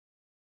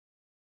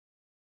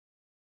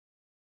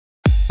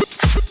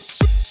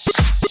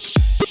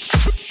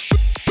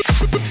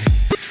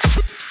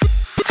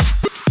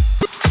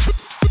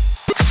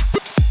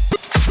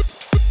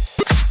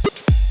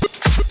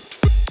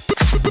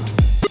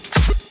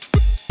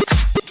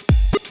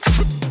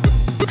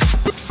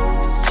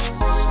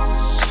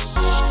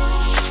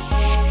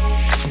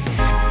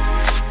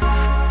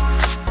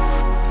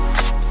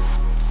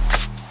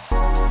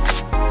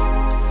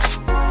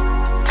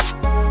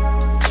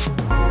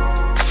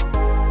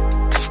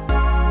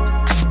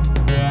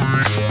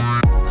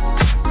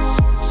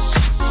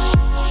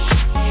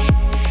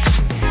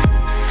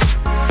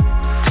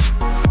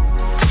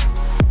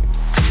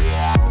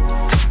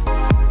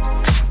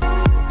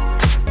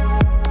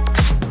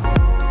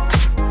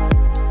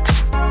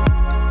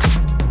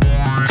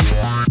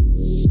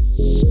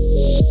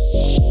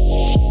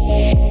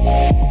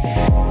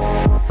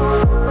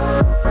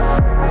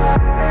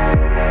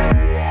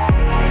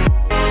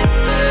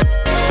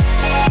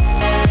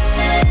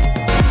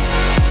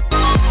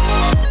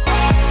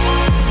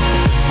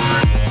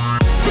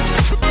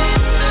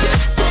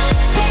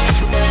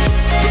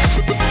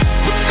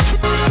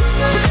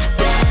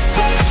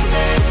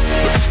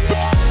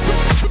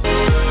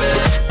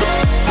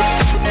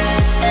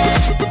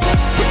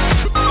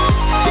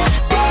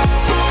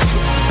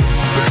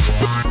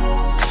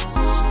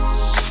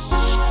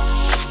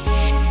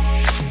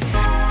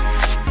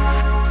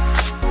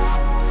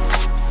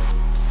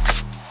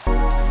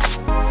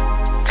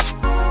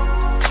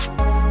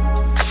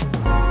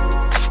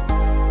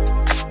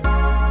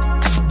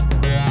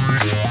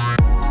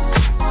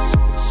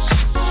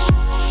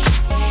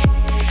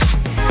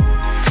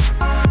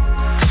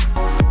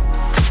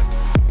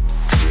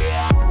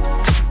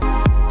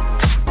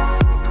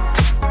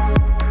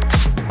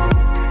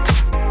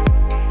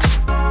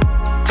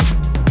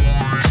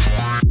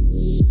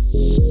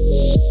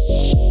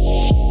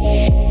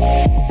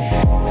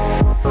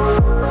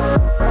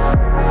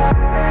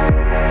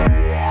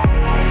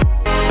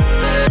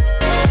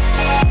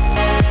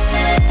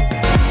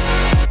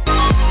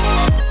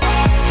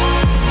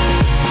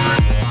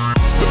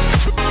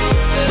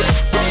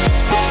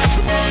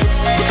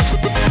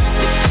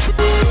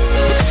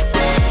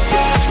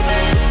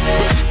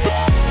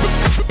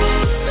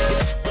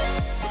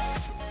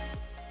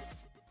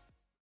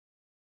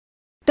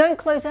Don't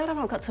close out,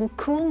 I've got some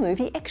cool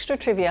movie extra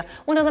trivia.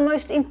 One of the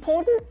most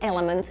important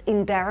elements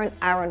in Darren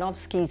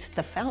Aronofsky's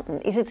The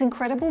Fountain is its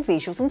incredible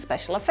visuals and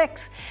special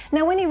effects.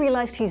 Now, when he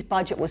realised his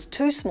budget was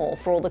too small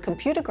for all the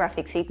computer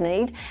graphics he'd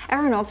need,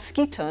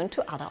 Aronofsky turned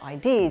to other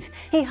ideas.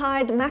 He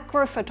hired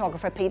macro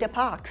photographer Peter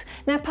Parks.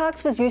 Now,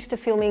 Parks was used to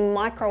filming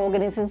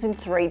microorganisms in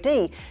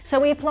 3D,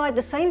 so he applied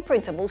the same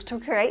principles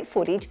to create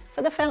footage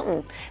for The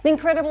Fountain. The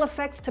incredible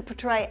effects to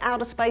portray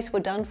outer space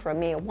were done for a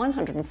mere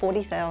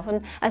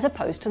 $140,000 as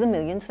opposed to the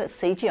millions that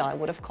CGI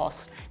would have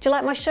cost. Do you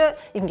like my shirt?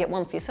 You can get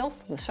one for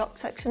yourself in the shop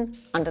section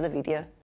under the video.